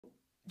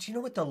Do you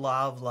know what the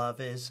law of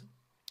love is?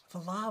 The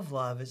law of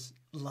love is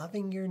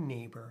loving your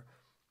neighbor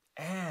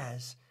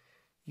as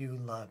you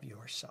love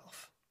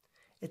yourself.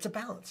 It's a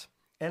balance.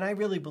 And I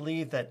really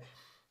believe that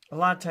a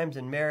lot of times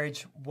in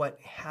marriage, what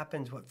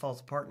happens, what falls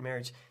apart in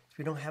marriage, is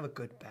we don't have a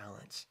good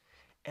balance.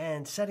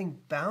 And setting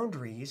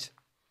boundaries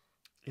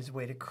is a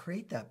way to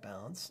create that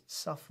balance,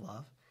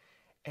 self-love,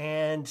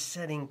 and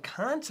setting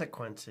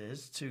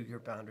consequences to your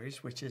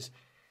boundaries, which is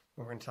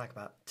what we're going to talk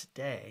about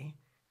today.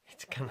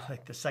 It's kind of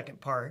like the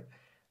second part,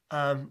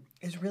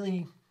 is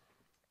really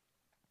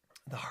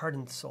the heart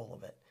and soul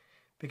of it.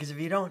 Because if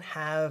you don't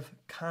have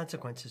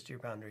consequences to your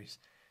boundaries,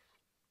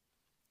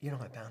 you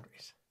don't have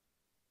boundaries.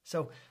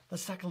 So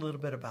let's talk a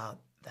little bit about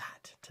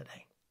that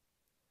today.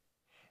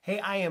 Hey,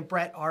 I am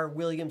Brett R.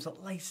 Williams, a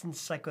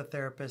licensed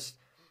psychotherapist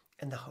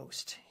and the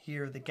host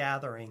here, The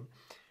Gathering.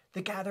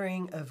 The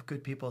Gathering of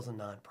Good People is a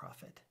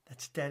nonprofit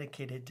that's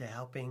dedicated to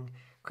helping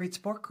create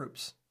support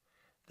groups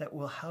that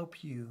will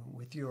help you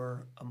with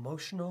your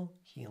emotional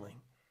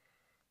healing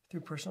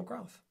through personal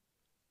growth.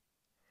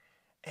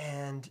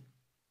 And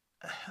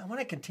I want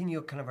to continue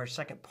kind of our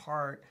second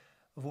part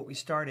of what we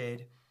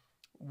started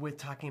with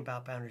talking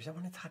about boundaries. I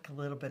want to talk a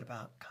little bit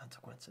about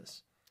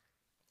consequences.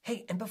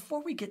 Hey, and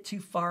before we get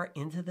too far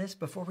into this,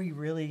 before we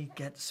really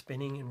get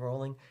spinning and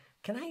rolling,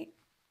 can I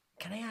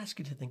ask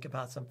you to think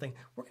about something?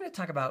 We're going to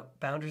talk about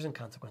boundaries and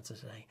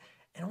consequences today.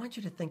 And I want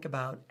you to think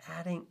about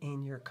adding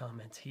in your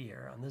comments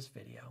here on this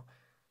video.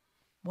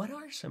 What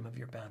are some of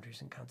your boundaries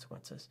and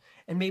consequences?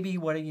 And maybe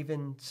what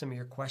even some of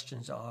your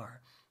questions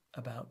are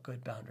about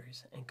good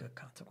boundaries and good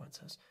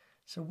consequences.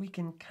 So we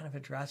can kind of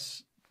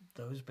address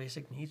those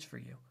basic needs for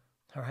you.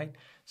 All right?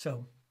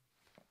 So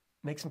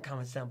make some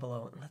comments down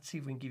below and let's see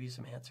if we can give you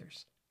some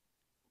answers.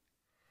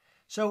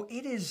 So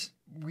it is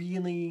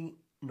really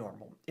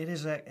normal. It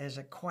is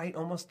a quite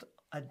almost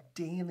a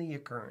daily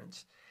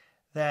occurrence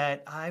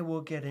that I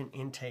will get an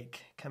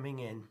intake coming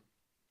in,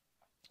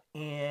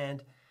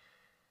 and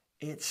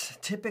it's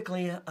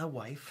typically a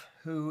wife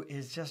who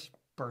is just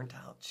burnt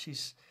out.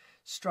 She's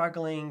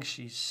struggling,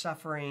 she's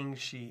suffering,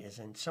 she is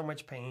in so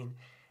much pain,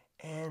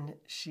 and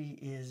she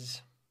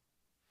is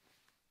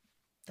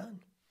done.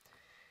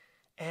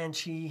 And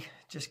she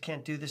just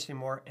can't do this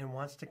anymore and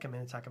wants to come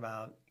in and talk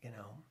about,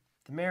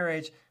 the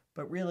marriage,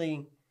 but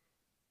really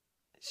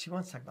she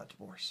wants to talk about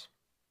divorce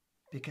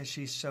because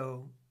she's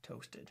so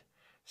toasted,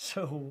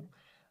 so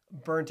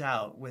burnt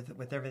out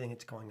with everything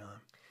that's going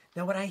on.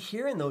 Now, what I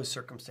hear in those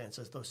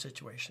circumstances, those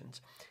situations,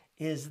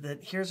 is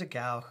that here's a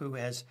gal who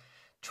has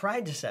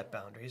tried to set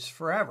boundaries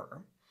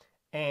forever,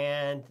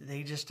 and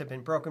they just have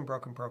been broken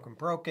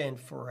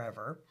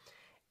forever,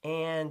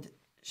 and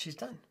she's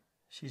done.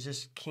 She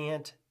just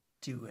can't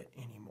do it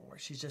anymore.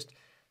 She's just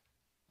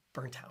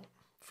burnt out,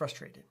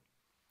 frustrated.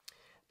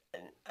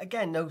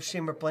 Again, no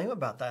shame or blame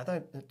about that.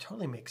 That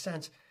totally makes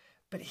sense.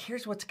 But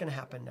here's what's going to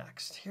happen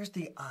next. Here's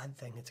the odd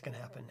thing that's going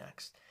to happen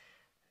next.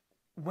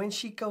 When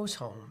she goes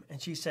home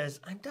and she says,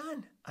 I'm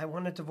done. I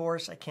want a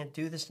divorce. I can't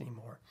do this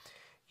anymore.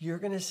 You're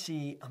going to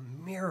see a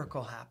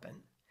miracle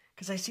happen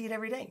because I see it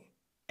every day.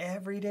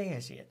 Every day I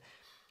see it.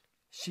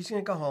 She's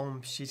going to go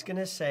home. She's going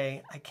to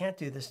say, I can't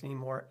do this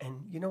anymore.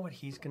 And you know what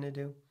he's going to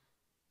do?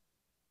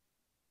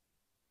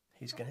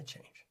 He's going to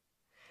change.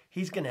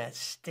 He's going to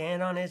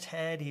stand on his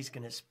head. He's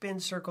going to spin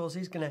circles.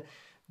 He's going to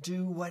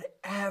do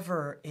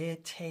whatever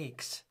it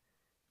takes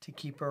to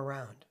keep her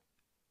around.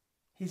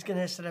 He's going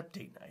to set up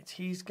date nights.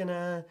 He's going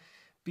to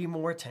be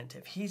more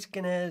attentive. He's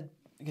going to,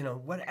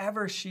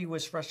 whatever she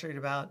was frustrated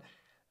about,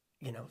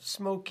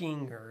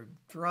 smoking or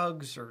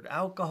drugs or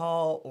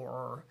alcohol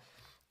or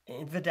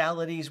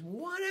infidelities,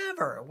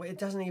 whatever. It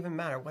doesn't even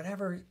matter.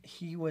 Whatever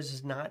he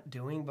was not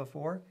doing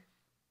before,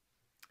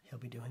 he'll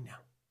be doing now.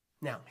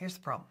 Now, here's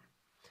the problem.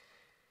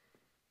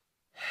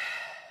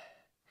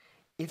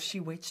 If she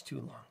waits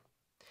too long,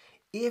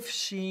 if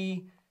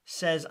she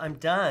says, I'm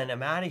done,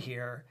 I'm out of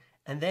here,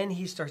 and then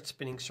he starts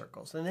spinning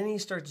circles, and then he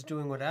starts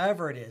doing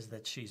whatever it is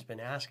that she's been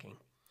asking,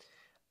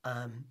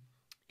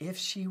 if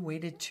she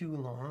waited too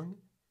long,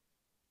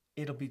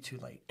 it'll be too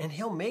late. And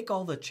he'll make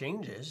all the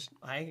changes.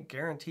 I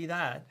guarantee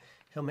that.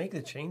 He'll make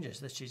the changes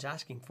that she's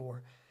asking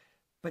for.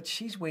 But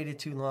she's waited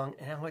too long,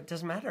 and now it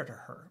doesn't matter to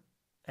her.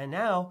 And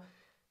now,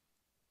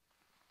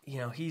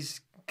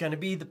 he's going to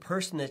be the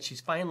person that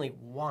she's finally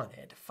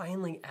wanted,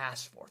 finally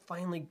asked for,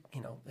 finally,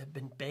 have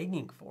been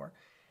begging for.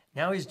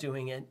 Now he's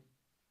doing it,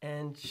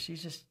 and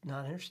she's just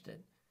not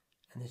interested.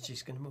 And then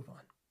she's going to move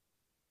on.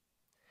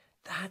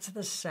 That's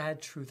the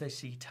sad truth I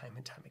see time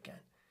and time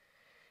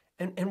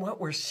again. And what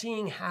we're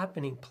seeing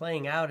happening,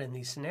 playing out in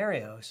these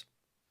scenarios,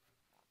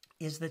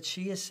 is that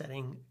she is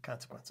setting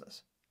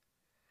consequences.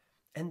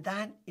 And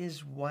that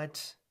is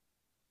what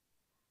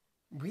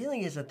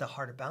really is at the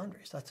heart of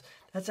boundaries.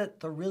 That's at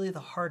the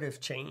heart of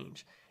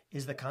change,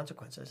 is the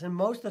consequences. And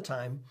most of the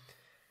time,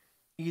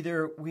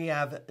 either we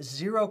have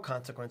zero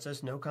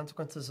consequences, no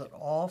consequences at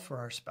all for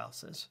our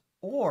spouses,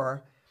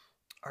 or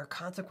our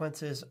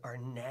consequences are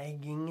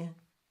nagging,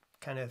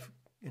 kind of,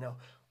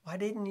 why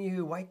didn't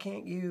you? Why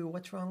can't you?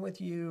 What's wrong with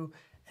you?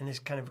 And this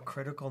kind of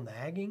critical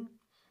nagging.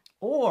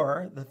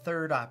 Or the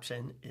third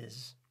option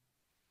is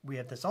we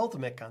have this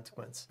ultimate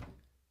consequence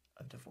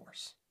of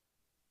divorce.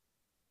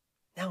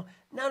 Now,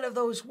 none of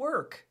those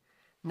work.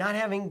 Not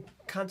having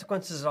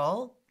consequences at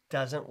all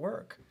doesn't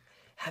work.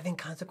 Having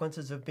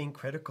consequences of being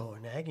critical or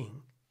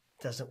nagging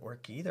doesn't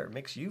work either. It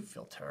makes you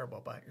feel terrible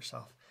about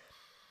yourself.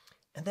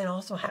 And then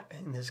also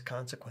having this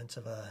consequence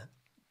of a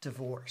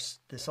divorce,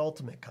 this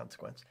ultimate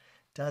consequence,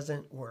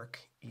 doesn't work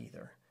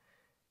either.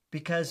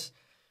 Because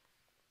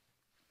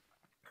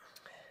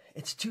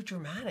it's too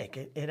dramatic.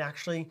 It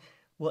actually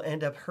will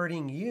end up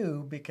hurting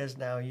you because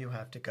now you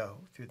have to go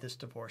through this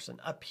divorce and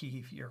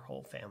upheave your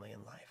whole family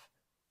and life.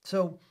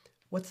 So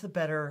what's the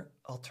better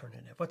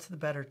alternative? What's the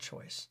better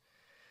choice?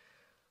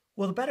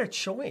 Well, the better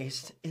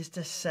choice is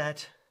to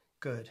set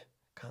good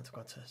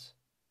consequences.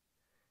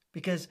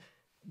 Because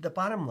the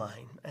bottom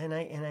line, and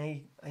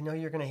I know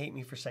you're going to hate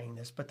me for saying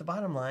this, but the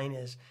bottom line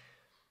is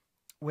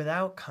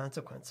without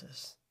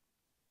consequences,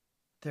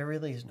 there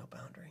really is no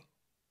boundary.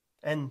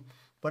 And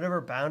whatever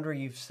boundary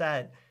you've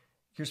set,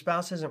 your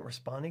spouse isn't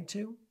responding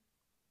to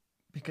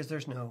because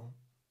there's no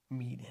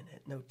meat in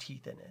it, no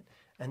teeth in it.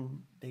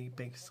 And they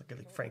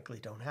basically, frankly,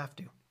 don't have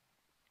to.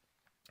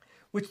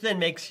 Which then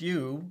makes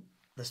you,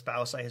 the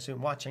spouse, I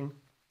assume, watching,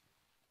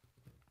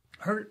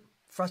 hurt,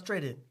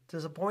 frustrated,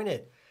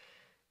 disappointed.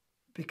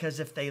 Because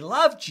if they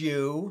loved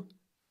you,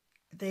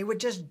 they would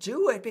just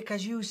do it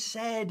because you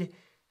said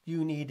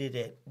you needed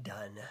it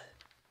done.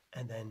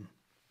 And then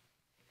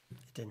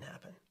it didn't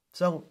happen.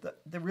 So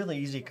the really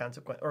easy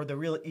consequence, or the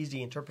real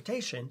easy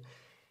interpretation,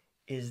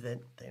 is that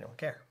they don't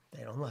care.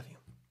 They don't love you.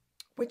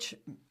 Which,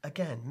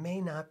 again, may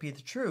not be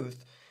the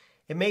truth.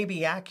 It may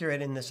be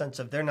accurate in the sense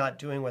of they're not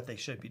doing what they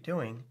should be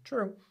doing.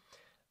 True.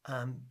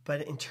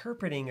 But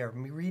interpreting or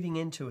reading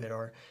into it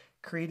or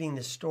creating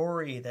the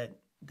story that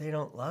they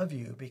don't love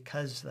you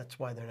because that's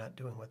why they're not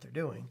doing what they're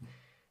doing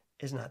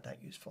is not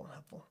that useful and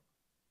helpful.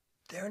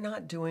 They're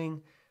not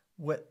doing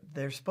what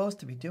they're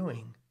supposed to be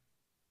doing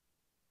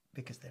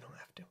because they don't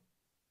have to.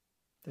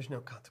 There's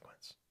no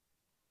consequence.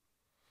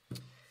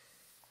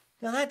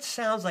 Now that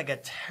sounds like a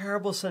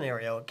terrible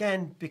scenario,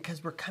 again,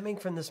 because we're coming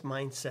from this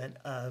mindset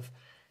of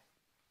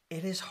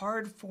it is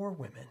hard for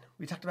women.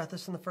 We talked about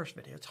this in the first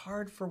video. It's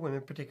hard for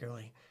women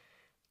particularly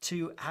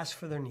to ask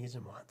for their needs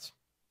and wants.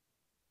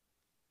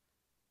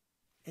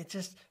 It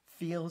just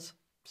feels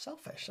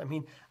selfish. I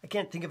mean, I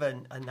can't think of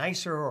a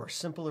nicer or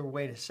simpler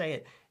way to say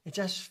it. It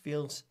just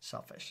feels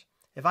selfish.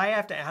 If I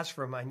have to ask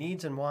for my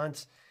needs and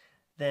wants,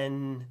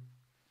 then,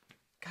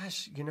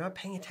 gosh, you're not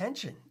paying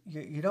attention.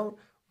 You don't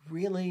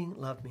really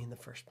love me in the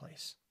first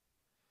place.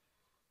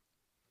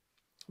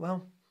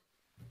 Well,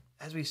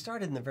 as we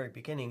started in the very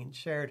beginning and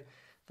shared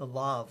the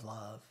law of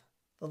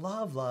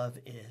love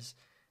is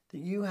that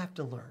you have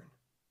to learn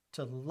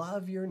to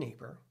love your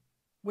neighbor,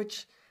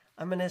 which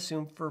I'm going to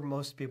assume for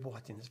most people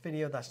watching this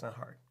video, that's not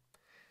hard.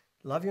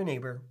 Love your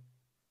neighbor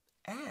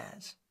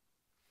as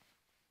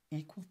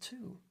equal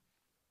to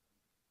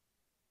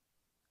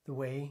the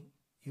way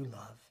you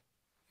love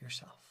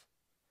yourself.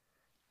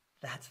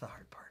 That's the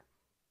hard part.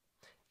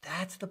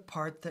 That's the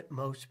part that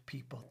most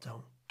people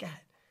don't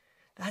get.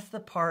 That's the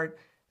part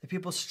that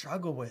people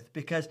struggle with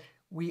because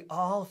we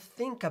all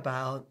think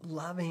about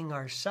loving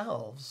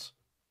ourselves,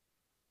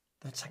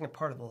 that second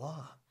part of the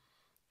law,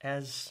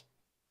 as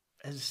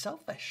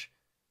selfish.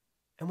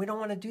 And we don't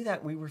want to do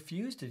that. We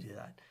refuse to do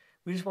that.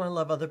 We just want to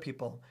love other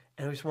people,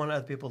 and we just want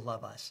other people to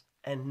love us.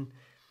 And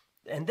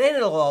then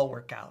it'll all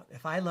work out.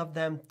 If I love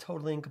them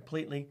totally and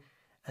completely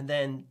and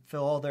then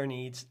fill all their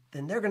needs,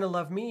 then they're going to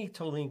love me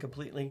totally and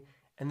completely,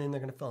 and then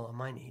they're going to fill all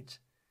my needs.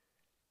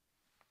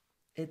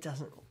 It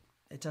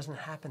doesn't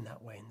happen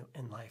that way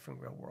in life, in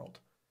real world.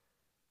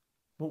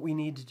 What we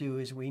need to do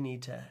is we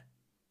need to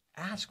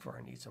ask for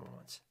our needs and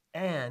wants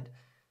and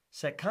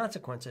set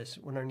consequences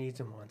when our needs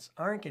and wants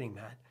aren't getting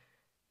met,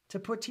 to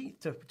put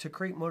teeth, to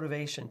create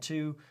motivation,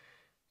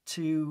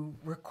 to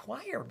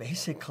require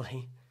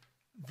basically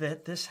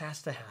that this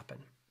has to happen.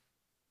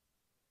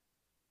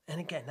 And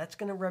again, that's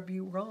going to rub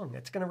you wrong.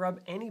 It's going to rub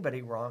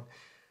anybody wrong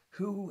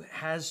who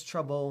has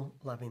trouble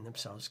loving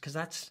themselves, because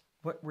that's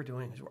what we're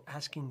doing is we're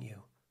asking you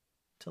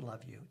to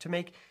love you, to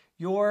make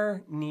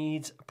your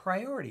needs a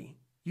priority.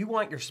 You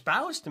want your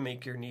spouse to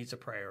make your needs a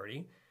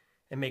priority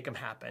and make them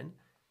happen,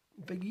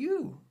 but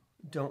you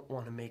don't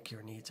want to make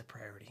your needs a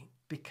priority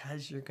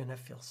because you're going to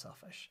feel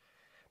selfish.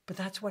 But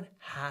that's what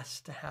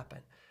has to happen.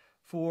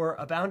 For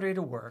a boundary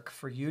to work,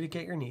 for you to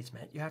get your needs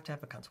met, you have to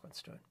have a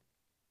consequence to it.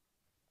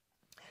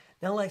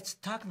 Now let's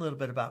talk a little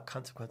bit about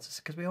consequences,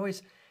 because we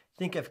always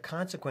think of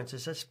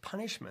consequences as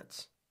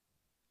punishments.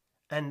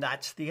 And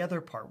that's the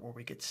other part where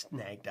we get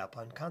snagged up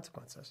on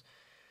consequences.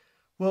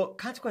 Well,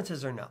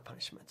 consequences are not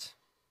punishments,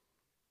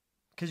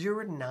 because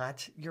you're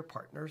not your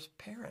partner's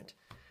parent.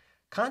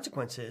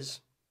 Consequences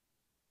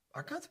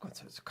are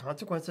consequences.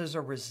 Consequences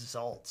are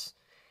results.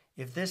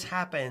 If this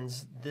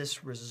happens,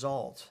 this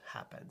result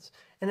happens.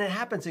 And it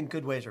happens in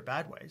good ways or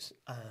bad ways.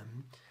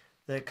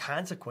 The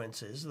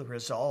consequences, the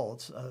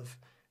results of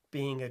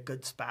being a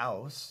good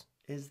spouse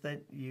is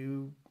that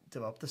you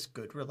develop this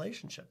good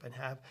relationship and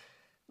have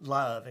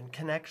love and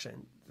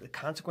connection. The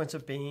consequence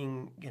of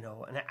being,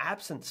 an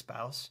absent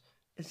spouse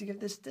is you get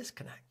this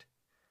disconnect.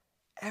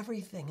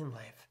 Everything in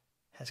life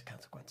has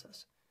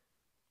consequences.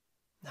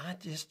 Not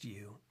just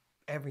you,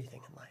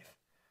 everything in life.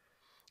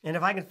 And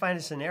if I can find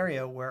a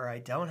scenario where I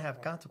don't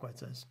have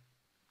consequences,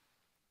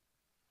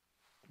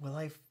 will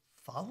I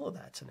follow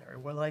that scenario?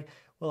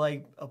 Will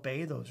I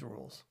obey those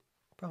rules?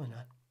 Probably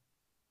not,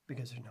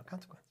 because there's no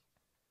consequence.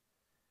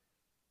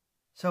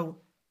 So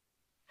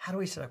how do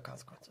we set up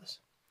consequences?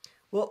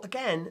 Well,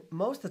 again,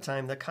 most of the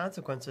time, the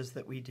consequences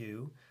that we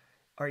do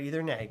are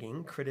either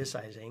nagging,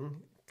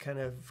 criticizing, kind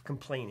of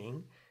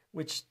complaining,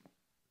 which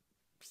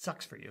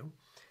sucks for you,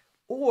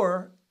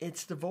 or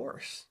it's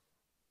divorce,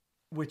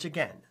 which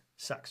again,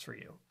 sucks for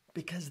you,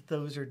 because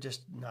those are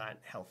just not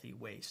healthy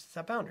ways to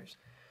set boundaries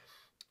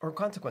or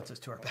consequences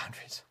to our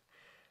boundaries.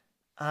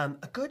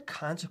 A good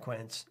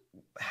consequence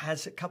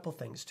has a couple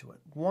things to it.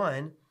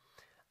 One,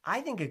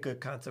 I think a good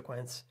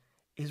consequence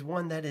is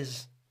one that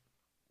is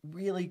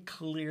really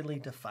clearly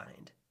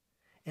defined.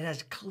 It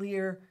has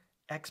clear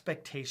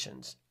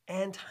expectations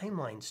and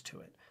timelines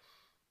to it.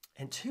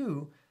 And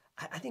two,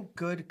 I think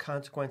good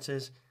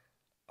consequences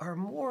are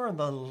more on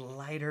the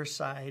lighter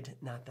side,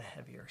 not the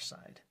heavier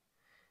side.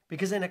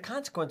 Because in a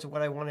consequence,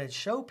 what I want to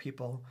show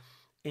people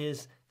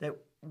is that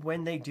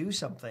when they do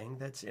something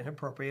that's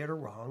inappropriate or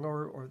wrong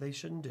or they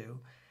shouldn't do,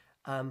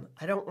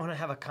 I don't want to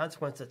have a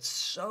consequence that's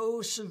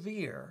so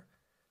severe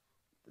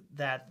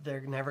that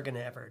they're never going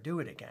to ever do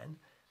it again.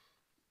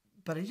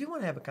 But I do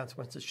want to have a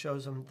consequence that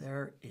shows them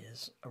there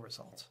is a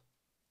result.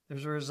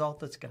 There's a result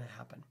that's going to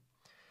happen.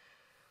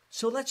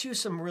 So let's use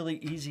some really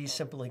easy,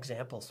 simple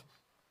examples.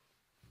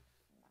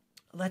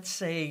 Let's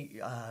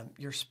say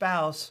your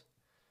spouse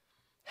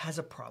has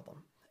a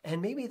problem,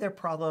 and maybe their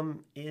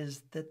problem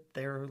is that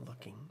they're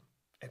looking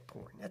at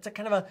porn. That's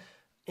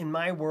in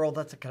my world,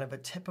 that's a kind of a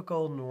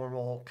typical,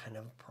 normal kind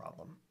of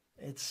problem.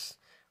 It's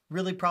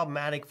really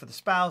problematic for the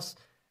spouse,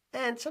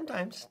 and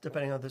sometimes,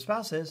 depending on who the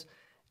spouse is,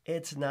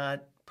 it's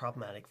not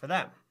problematic for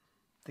them.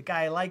 The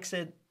guy likes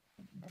it,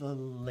 the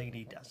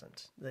lady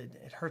doesn't.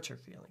 It hurts her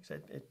feelings.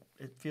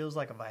 It feels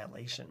like a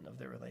violation of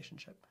their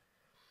relationship.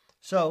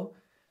 So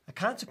a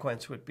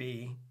consequence would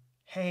be,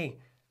 hey,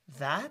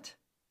 that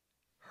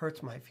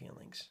hurts my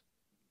feelings.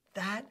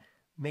 That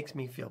makes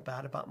me feel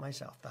bad about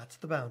myself. That's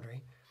the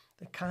boundary.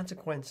 The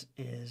consequence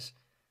is,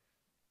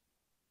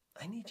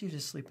 I need you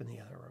to sleep in the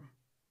other room.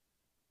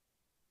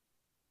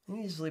 I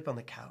need you to sleep on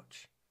the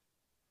couch.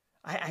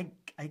 I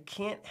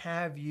can't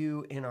have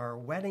you in our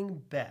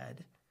wedding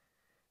bed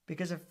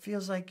because it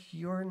feels like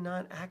you're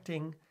not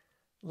acting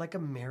like a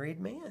married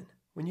man.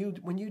 When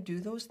you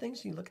do those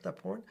things, you look at that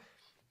porn,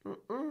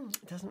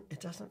 it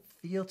doesn't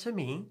feel to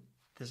me,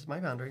 this is my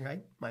boundary,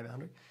 right? My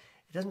boundary.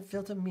 It doesn't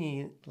feel to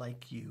me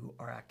like you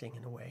are acting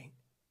in a way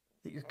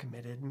that you're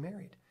committed and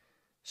married.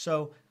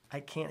 So I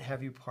can't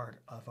have you part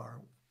of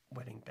our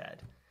wedding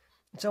bed.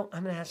 So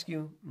I'm going to ask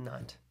you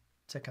not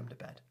to come to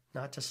bed,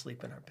 not to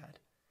sleep in our bed.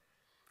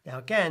 Now,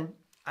 again,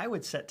 I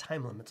would set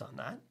time limits on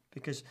that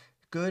because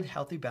good,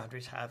 healthy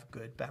boundaries have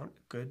good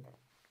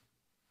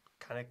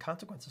kind of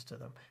consequences to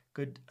them,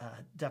 good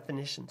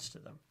definitions to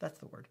them. That's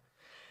the word.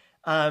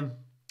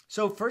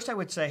 So first I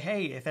would say,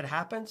 hey, if it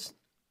happens,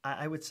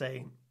 I would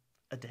say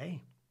a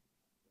day.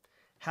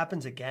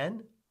 Happens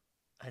again,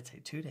 I'd say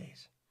 2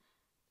 days.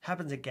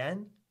 Happens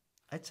again,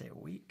 I'd say a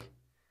week.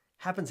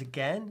 Happens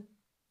again,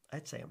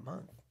 I'd say a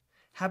month.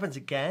 Happens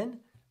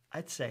again,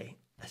 I'd say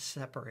a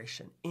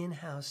separation,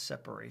 in-house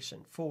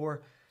separation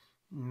for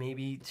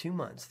maybe 2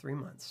 months, 3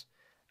 months.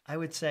 I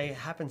would say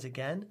happens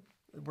again,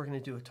 we're going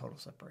to do a total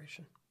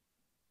separation.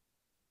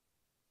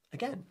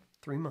 Again,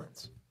 3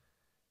 months.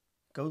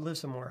 Go live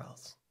somewhere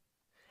else.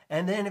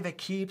 And then if it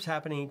keeps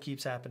happening,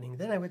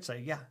 then I would say,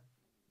 yeah,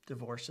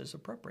 divorce is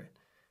appropriate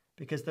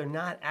because they're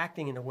not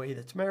acting in a way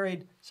that's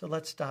married. So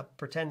let's stop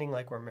pretending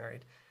like we're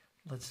married.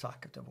 Let's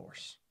talk of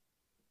divorce.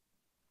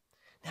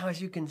 Now,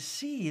 as you can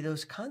see,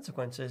 those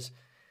consequences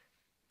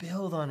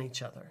build on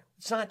each other.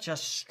 It's not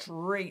just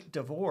straight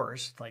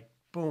divorce, like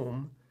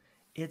boom.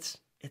 It's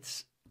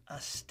a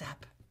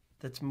step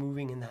that's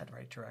moving in that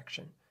right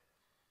direction.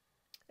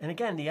 And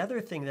again, the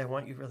other thing that I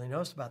want you to really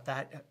notice about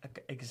that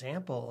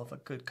example of a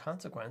good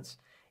consequence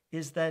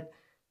is that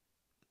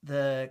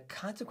the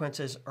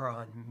consequences are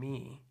on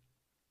me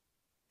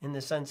in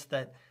the sense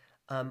that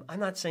I'm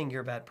not saying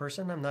you're a bad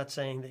person. I'm not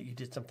saying that you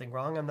did something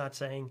wrong. I'm not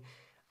saying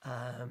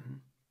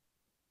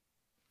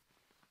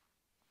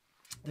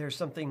there's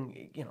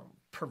something,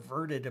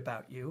 perverted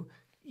about you.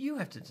 You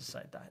have to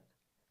decide that.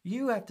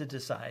 You have to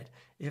decide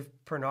if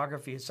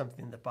pornography is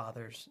something that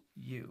bothers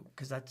you,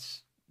 because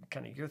that's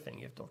kind of your thing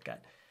you have to look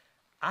at.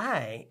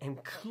 I am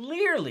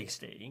clearly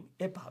stating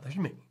it bothers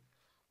me,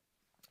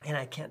 and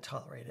I can't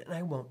tolerate it, and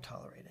I won't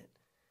tolerate it.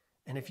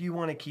 And if you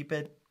want to keep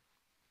it,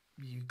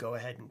 you go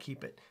ahead and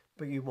keep it,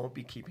 but you won't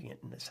be keeping it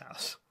in this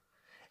house.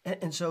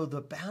 And so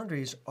the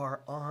boundaries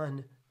are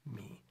on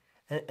me,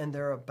 and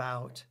they're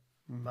about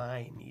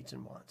my needs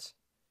and wants.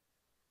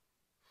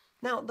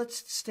 Now,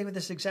 let's stay with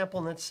this example,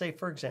 and let's say,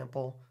 for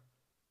example,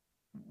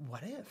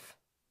 what if?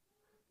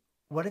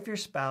 What if your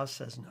spouse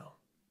says no?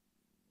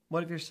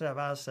 What if your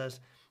spouse says,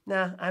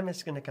 nah, I'm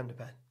just going to come to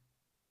bed?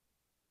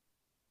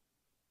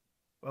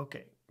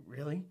 Okay,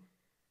 really?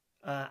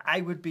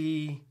 I would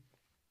be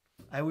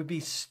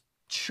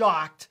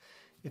shocked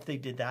if they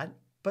did that,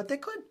 but they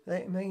could.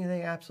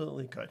 They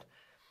absolutely could.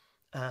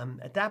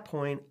 At that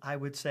point, I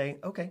would say,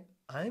 okay,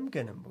 I'm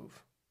going to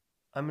move.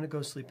 I'm going to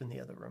go sleep in the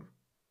other room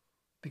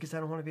because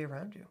I don't want to be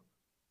around you.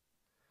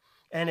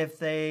 And if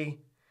they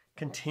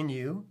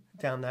continue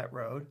down that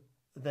road,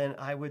 then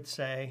I would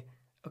say,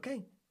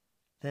 okay,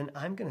 then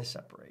I'm going to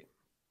separate.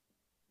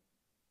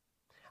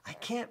 I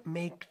can't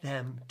make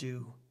them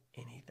do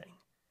anything.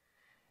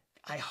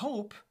 I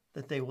hope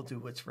that they will do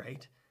what's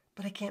right,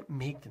 but I can't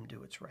make them do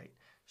what's right.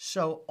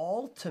 So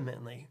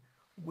ultimately,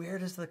 where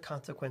does the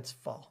consequence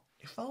fall?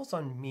 It falls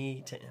on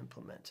me to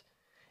implement.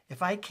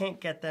 If I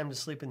can't get them to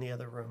sleep in the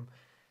other room,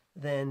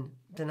 then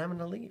I'm going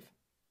to leave.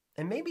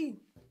 And maybe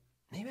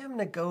I'm going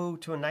to go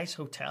to a nice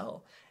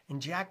hotel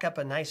and jack up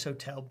a nice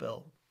hotel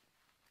bill,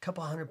 a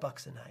couple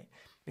 $100 a night.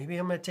 Maybe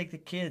I'm going to take the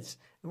kids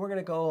and we're going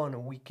to go on a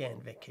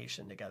weekend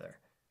vacation together.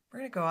 We're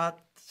going to go out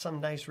to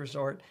some nice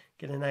resort,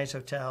 get a nice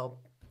hotel.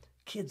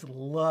 Kids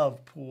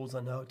love pools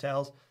and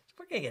hotels. So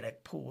we're going to get a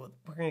pool.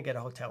 We're going to get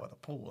a hotel with a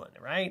pool in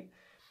it, right?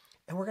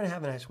 And we're going to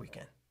have a nice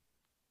weekend.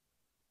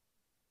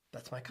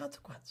 That's my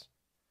consequence.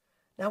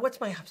 Now, what's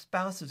my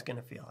spouse is going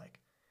to feel like?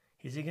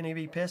 Is he going to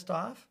be pissed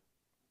off?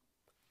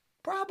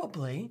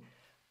 Probably,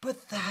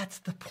 but that's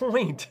the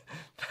point.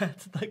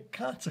 That's the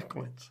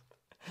consequence.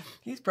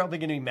 He's probably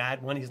going to be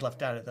mad, one, he's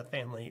left out of the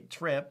family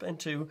trip, and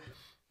two,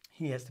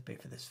 he has to pay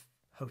for this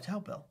hotel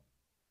bill.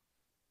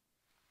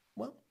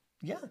 Well,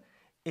 yeah,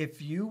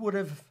 if you would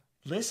have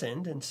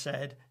listened and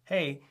said,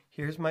 hey,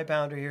 here's my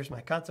boundary, here's my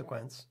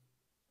consequence,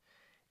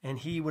 and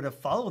he would have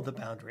followed the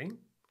boundary,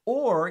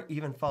 or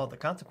even followed the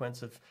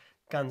consequence of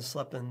gone and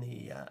slept in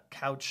the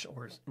couch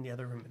or in the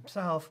other room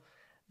himself,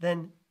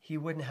 then he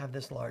wouldn't have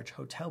this large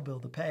hotel bill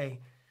to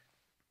pay.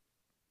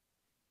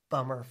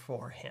 Bummer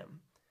for him.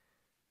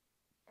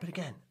 But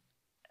again,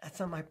 that's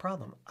not my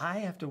problem. I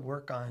have to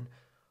work on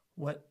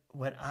what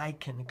I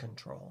can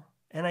control.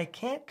 And I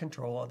can't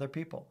control other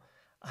people.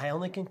 I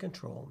only can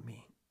control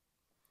me.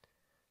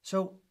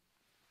 So,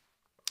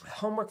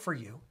 homework for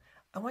you.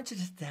 I want you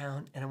to sit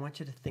down and I want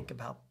you to think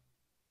about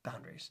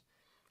boundaries.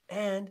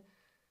 And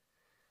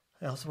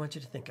I also want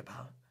you to think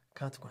about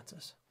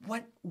consequences.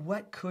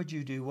 What could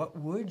you do? What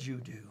would you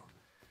do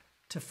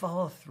to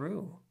follow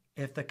through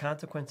if the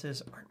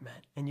consequences aren't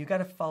met? And you got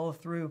to follow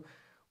through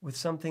with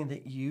something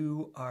that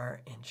you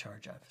are in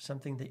charge of,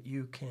 something that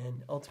you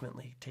can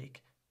ultimately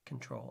take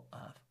control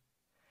of.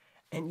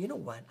 And you know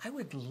what? I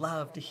would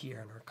love to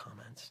hear in our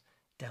comments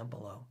down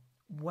below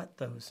what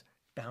those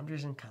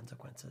boundaries and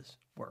consequences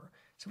were,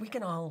 so we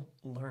can all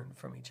learn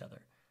from each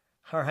other.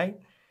 All right?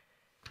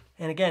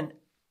 And again,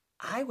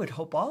 I would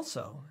hope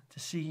also to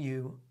see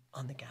you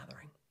on the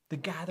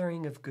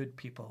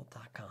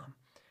gatheringofgoodpeople.com.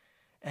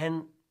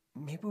 And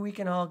maybe we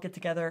can all get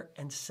together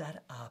and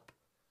set up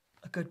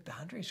a good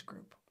boundaries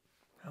group.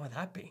 How would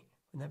that be?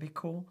 Wouldn't that be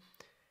cool?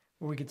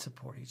 Where we could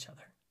support each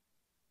other.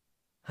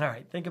 All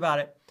right, think about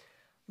it.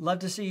 Love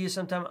to see you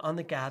sometime on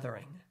The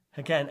Gathering.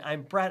 Again,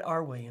 I'm Brett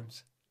R.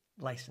 Williams,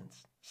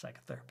 licensed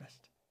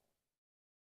psychotherapist.